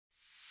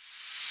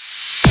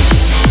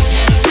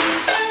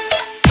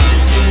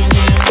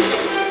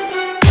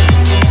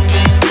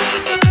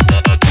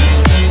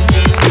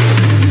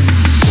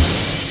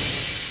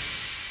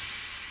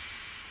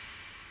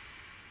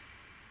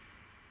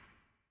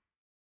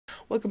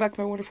Welcome back,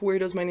 my wonderful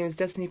weirdos. My name is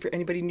Destiny for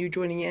anybody new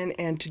joining in,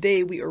 and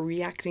today we are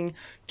reacting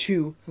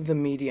to The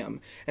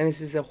Medium. And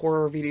this is a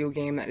horror video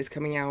game that is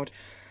coming out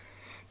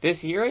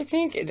this year, I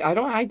think.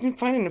 I didn't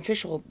find an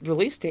official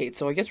release date,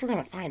 so I guess we're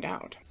gonna find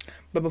out.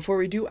 But before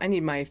we do, I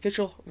need my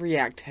official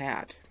React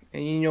hat.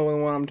 And you know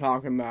the one I'm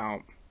talking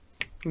about.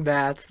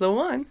 That's the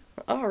one.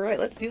 Alright,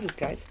 let's do this,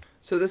 guys.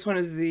 So this one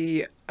is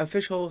the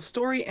official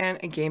story and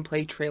a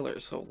gameplay trailer,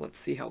 so let's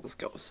see how this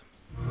goes.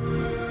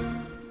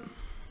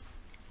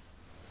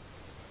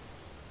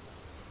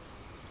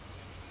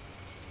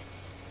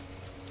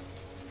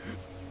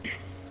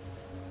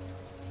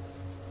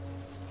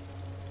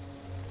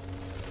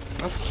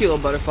 That's a cute little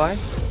butterfly.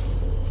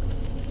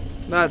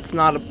 That's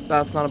not a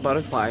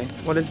butterfly.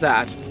 What is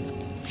that?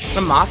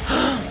 A moth?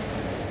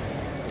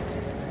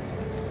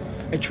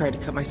 I tried to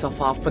cut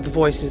myself off, but the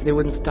voices, they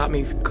wouldn't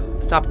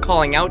stop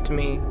calling out to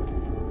me.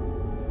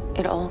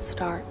 It all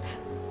starts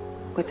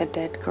with a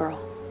dead girl.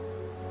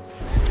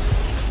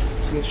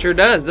 It sure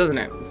does, doesn't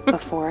it? A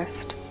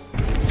forest.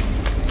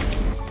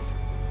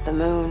 The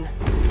moon.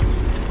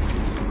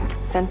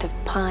 Scent of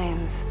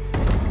pines.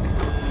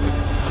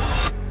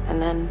 And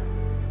then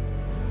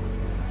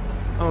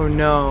oh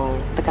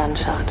no. the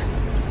gunshot.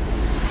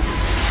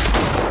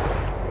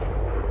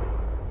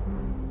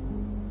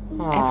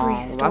 Aww,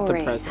 Every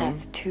story that's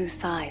has two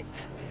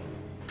sides.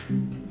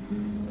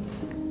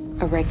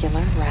 A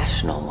regular,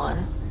 rational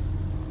one,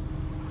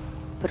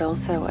 but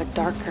also a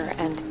darker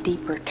and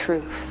deeper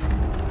truth.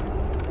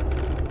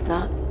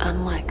 Not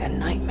unlike a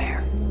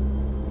nightmare.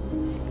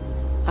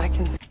 I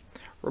can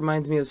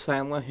Reminds me of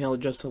Silent Hill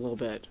just a little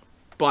bit.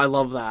 But I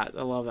love that.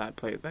 I love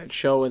that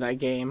show and that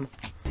game.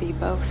 see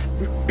both.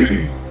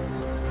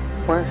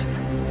 Worse,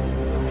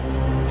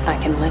 I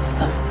can live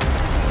them.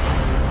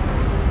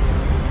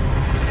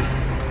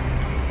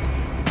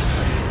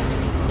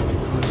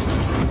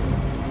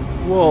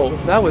 Whoa,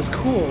 that was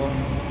cool.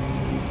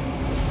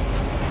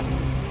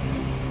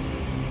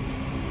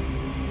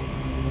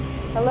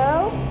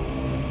 Hello?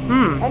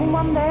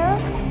 Anyone there?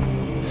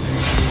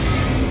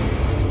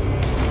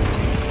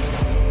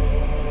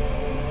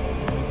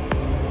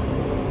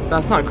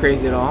 That's not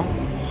crazy at all.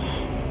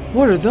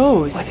 What are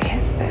those? What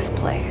is this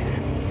place?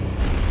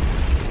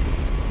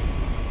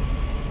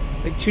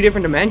 Like two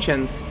different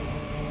dimensions.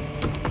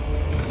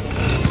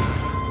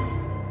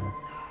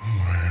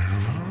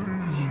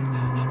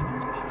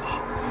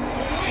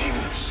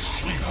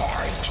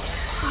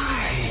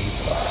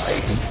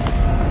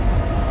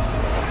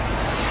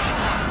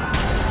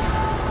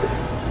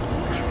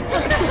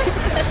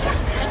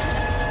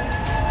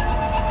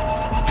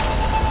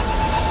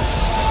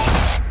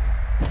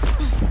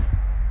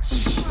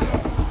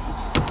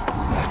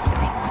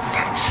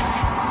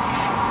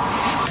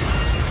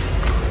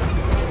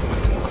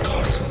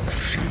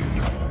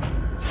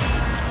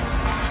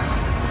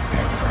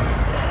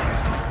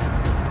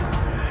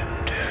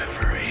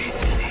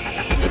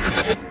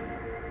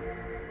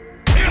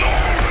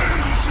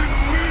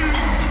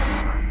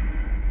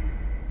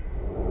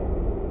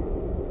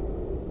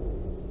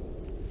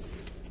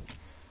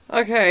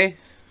 Okay.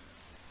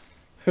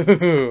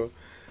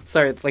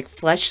 Sorry, it's like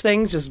flesh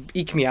things just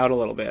eke me out a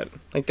little bit.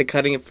 Like the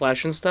cutting of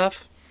flesh and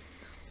stuff.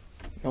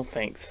 No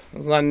thanks.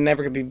 I'm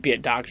never going to be a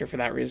doctor for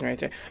that reason right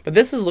there. But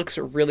this looks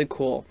really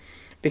cool.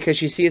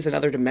 Because you see it's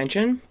another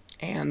dimension.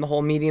 And the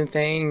whole medium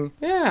thing.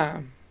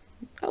 Yeah.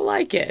 I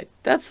like it.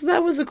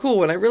 That was a cool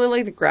one. I really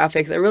like the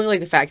graphics. I really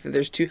like the fact that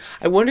there's two.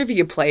 I wonder if you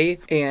could play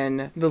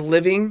in the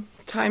living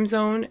time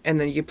zone. And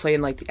then you could play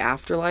in like the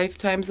afterlife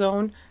time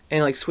zone.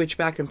 And like switch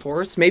back and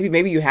forth.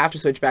 Maybe you have to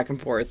switch back and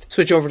forth.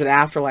 Switch over to the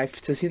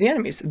afterlife to see the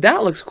enemies.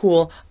 That looks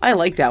cool. I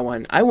like that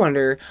one. I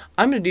wonder,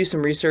 I'm going to do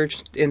some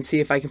research and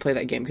see if I can play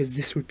that game. Because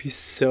this would be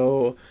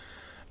so...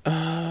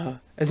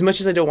 as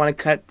much as I don't want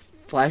to cut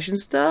flesh and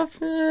stuff,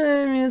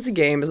 I mean, it's a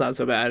game. It's not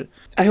so bad.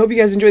 I hope you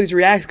guys enjoy these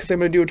reacts. Because I'm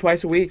going to do it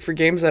twice a week for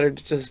games that are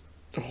just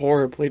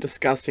horribly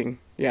disgusting.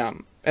 Yeah.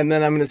 And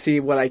then I'm going to see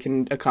what I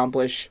can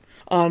accomplish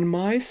on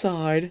my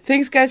side.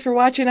 Thanks guys for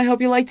watching. I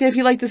hope you liked it. If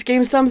you like this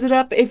game, thumbs it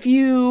up. If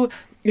you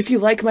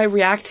like my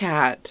React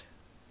hat,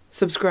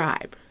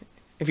 subscribe.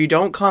 If you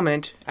don't,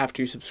 comment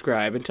after you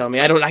subscribe and tell me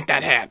I don't like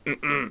that hat.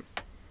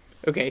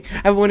 Okay,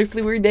 have a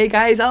wonderfully weird day,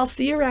 guys. I'll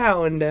see you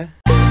around.